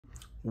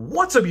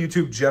What's up,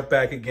 YouTube? Jeff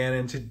back again,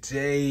 and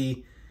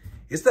today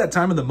it's that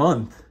time of the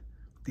month.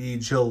 The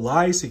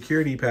July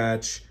security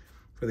patch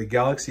for the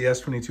Galaxy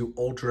S22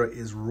 Ultra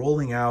is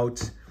rolling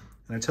out,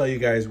 and I tell you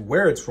guys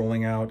where it's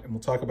rolling out, and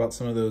we'll talk about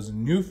some of those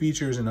new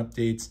features and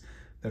updates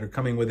that are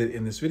coming with it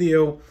in this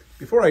video.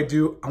 Before I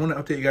do, I want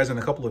to update you guys on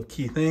a couple of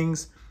key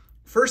things.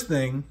 First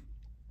thing,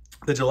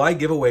 the July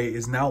giveaway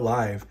is now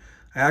live.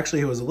 I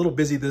actually was a little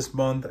busy this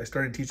month. I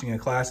started teaching a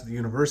class at the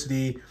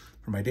university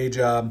for my day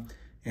job,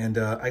 and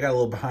I got a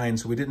little behind,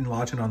 so we didn't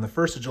launch it on the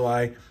 1st of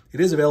July. It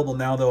is available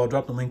now, though. I'll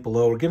drop the link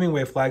below. We're giving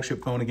away a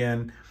flagship phone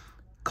again,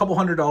 a couple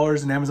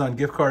 $100 in Amazon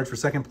gift cards for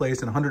second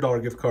place, and a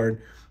 $100 gift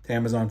card to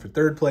Amazon for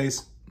third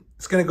place.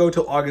 It's going to go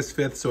till August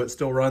 5th, so it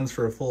still runs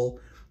for a full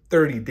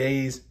 30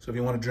 days. So if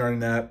you want to join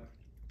that,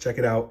 check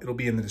it out. It'll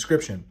be in the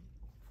description.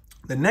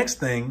 The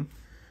next thing,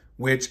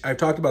 which I've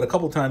talked about a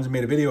couple times and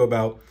made a video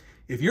about,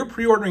 if you're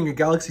pre-ordering a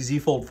Galaxy Z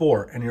Fold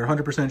 4 and you're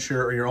 100%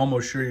 sure or you're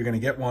almost sure you're going to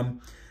get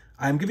one,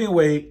 I'm giving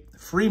away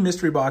free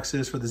mystery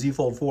boxes for the Z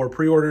Fold 4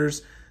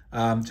 pre-orders,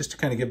 just to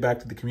kind of give back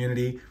to the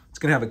community. It's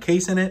going to have a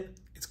case in it.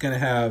 It's going to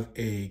have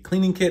a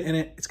cleaning kit in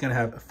it. It's going to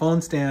have a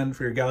phone stand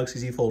for your Galaxy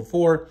Z Fold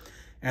 4.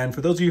 And for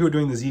those of you who are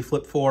doing the Z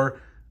Flip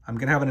 4, I'm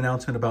going to have an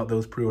announcement about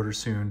those pre-orders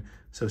soon.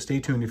 So stay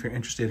tuned if you're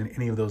interested in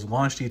any of those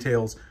launch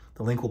details.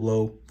 The link will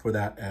below for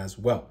that as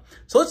well.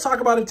 So let's talk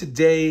about it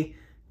today.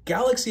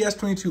 Galaxy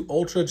S22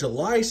 Ultra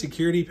July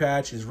security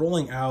patch is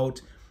rolling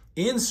out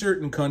in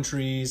certain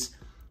countries.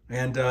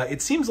 And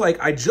it seems like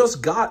I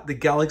just got the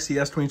Galaxy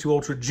S22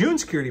 Ultra June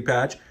security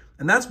patch,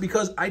 and that's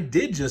because I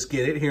did just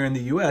get it here in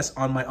the US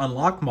on my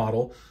unlocked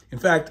model. In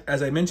fact,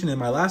 as I mentioned in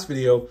my last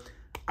video,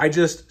 I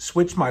just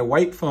switched my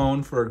white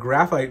phone for a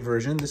graphite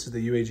version. This is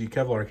the UAG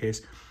Kevlar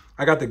case.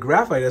 I got the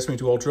graphite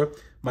S22 Ultra.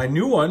 My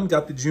new one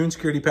got the June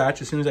security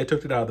patch as soon as I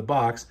took it out of the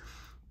box.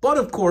 But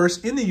of course,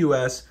 in the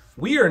US,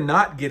 we are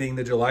not getting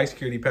the July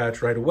security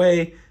patch right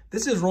away.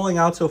 This is rolling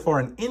out so far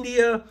in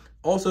India,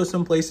 also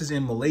some places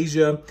in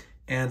Malaysia,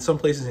 and some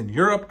places in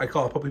Europe. I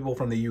call a couple people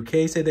from the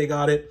UK say they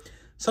got it.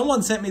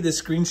 Someone sent me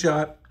this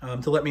screenshot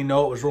to let me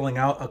know it was rolling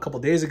out a couple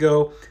days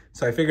ago.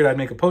 So I figured I'd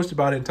make a post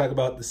about it and talk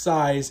about the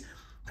size,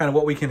 kind of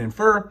what we can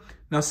infer.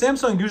 Now,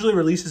 Samsung usually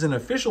releases an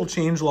official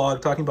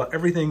changelog talking about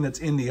everything that's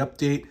in the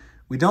update.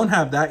 We don't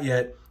have that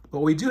yet, but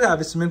what we do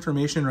have is some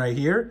information right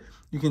here.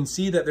 You can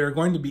see that there are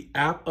going to be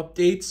app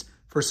updates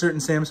for certain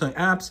Samsung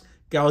apps,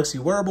 Galaxy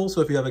wearables. So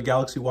if you have a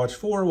Galaxy Watch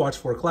 4, Watch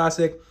 4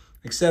 Classic,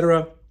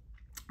 etc.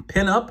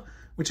 Pin Up,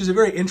 which is a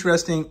very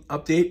interesting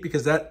update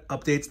because that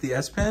updates the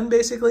S Pen,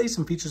 basically.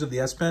 Some features of the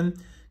S Pen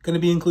going to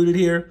be included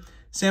here.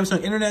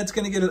 Samsung Internet's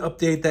going to get an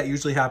update that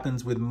usually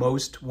happens with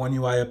most One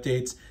UI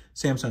updates.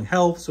 Samsung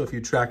Health, so if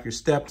you track your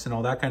steps and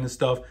all that kind of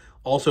stuff,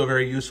 also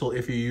very useful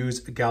if you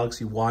use a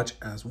Galaxy Watch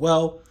as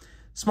well.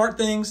 Smart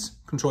Things,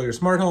 control your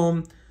smart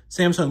home.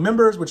 Samsung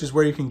Members, which is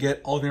where you can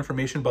get all of your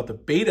information about the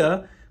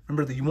beta.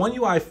 Remember, the One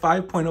UI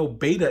 5.0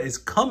 beta is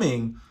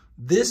coming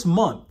this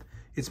month.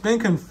 It's been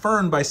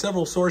confirmed by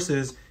several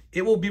sources.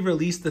 It will be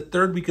released the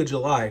 3rd week of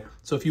July.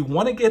 So if you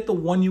want to get the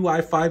One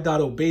UI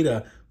 5.0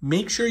 beta,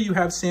 make sure you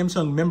have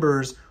Samsung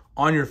Members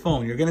on your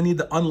phone. You're going to need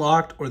the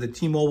unlocked or the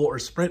T-Mobile or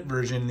Sprint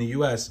version in the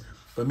US,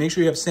 but make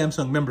sure you have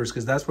Samsung Members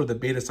because that's where the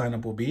beta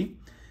signup will be.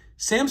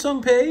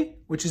 Samsung Pay,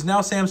 which is now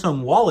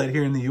Samsung Wallet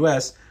here in the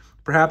US.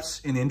 Perhaps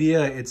in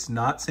India, it's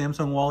not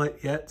Samsung Wallet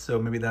yet,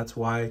 so maybe that's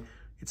why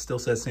it still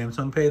says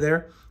Samsung Pay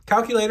there.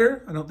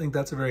 Calculator, I don't think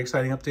that's a very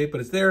exciting update, but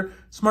it's there.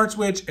 Smart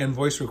Switch and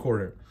Voice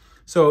Recorder.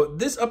 So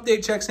this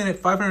update checks in at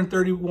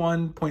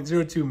 531.02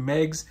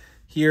 megs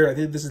here. I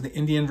think this is the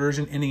Indian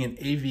version ending in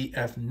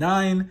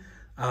AVF9.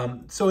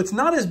 So it's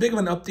not as big of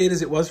an update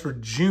as it was for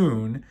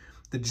June.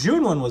 The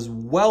June one was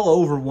well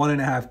over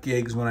 1.5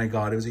 gigs when I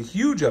got it. It was a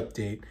huge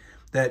update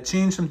that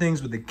changed some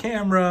things with the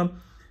camera,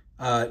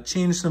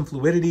 changed some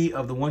fluidity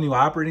of the One UI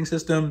operating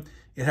system.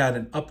 It had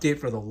an update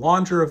for the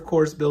launcher, of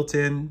course, built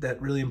in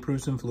that really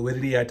improved some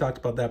fluidity. I talked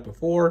about that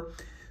before.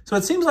 So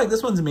it seems like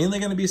this one's mainly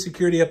going to be a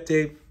security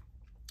update,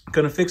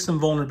 going to fix some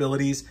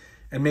vulnerabilities,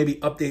 and maybe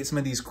update some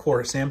of these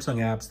core Samsung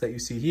apps that you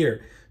see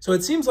here. So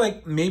it seems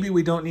like maybe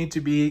we don't need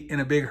to be in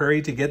a big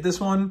hurry to get this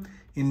one.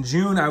 In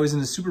June, I was in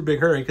a super big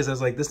hurry because I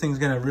was like, this thing's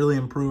going to really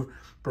improve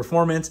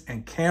performance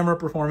and camera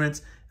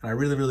performance, and I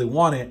really, really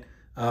want it.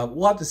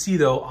 We'll have to see,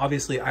 though.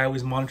 Obviously, I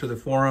always monitor the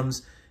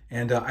forums,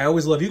 and I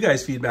always love you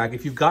guys' feedback.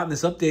 If you've gotten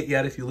this update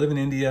yet, if you live in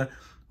India,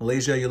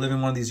 Malaysia, you live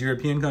in one of these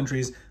European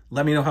countries,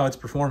 let me know how it's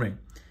performing.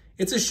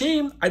 It's a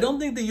shame. I don't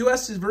think the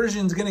US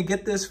version is going to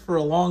get this for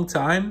a long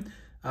time.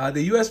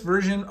 The US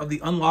version of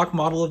the unlocked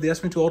model of the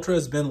S22 Ultra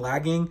has been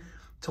lagging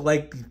to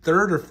like the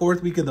 3rd or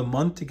 4th week of the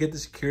month to get the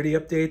security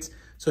updates.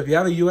 So if you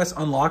have a US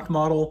unlocked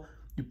model,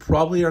 you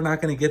probably are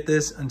not going to get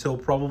this until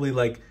probably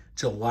like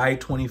July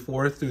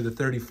 24th through the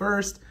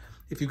 31st.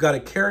 If you've got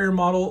a carrier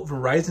model,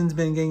 Verizon's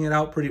been getting it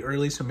out pretty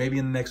early, so maybe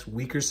in the next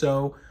week or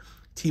so.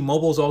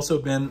 T-Mobile's also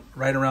been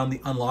right around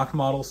the unlocked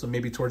model, so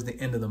maybe towards the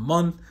end of the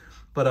month.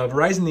 But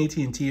Verizon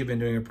and AT&T have been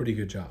doing a pretty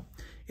good job.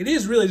 It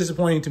is really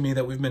disappointing to me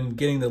that we've been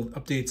getting the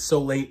updates so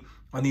late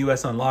on the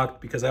US Unlocked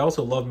because I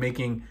also love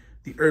making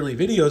the early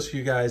videos for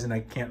you guys, and I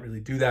can't really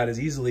do that as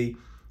easily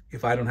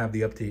if I don't have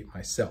the update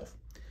myself.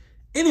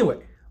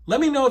 Anyway, let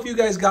me know if you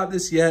guys got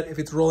this yet, if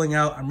it's rolling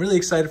out. I'm really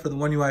excited for the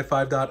One UI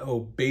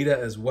 5.0 beta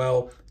as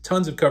well.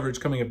 Tons of coverage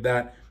coming up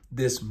that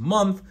this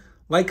month.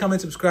 Like,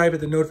 comment, subscribe,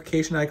 hit the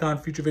notification icon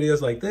for future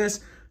videos like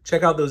this.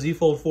 Check out those Z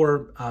Fold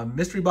 4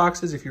 mystery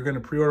boxes if you're going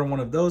to pre-order one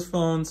of those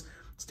phones.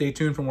 Stay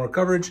tuned for more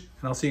coverage,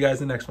 and I'll see you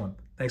guys in the next one.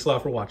 Thanks a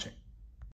lot for watching.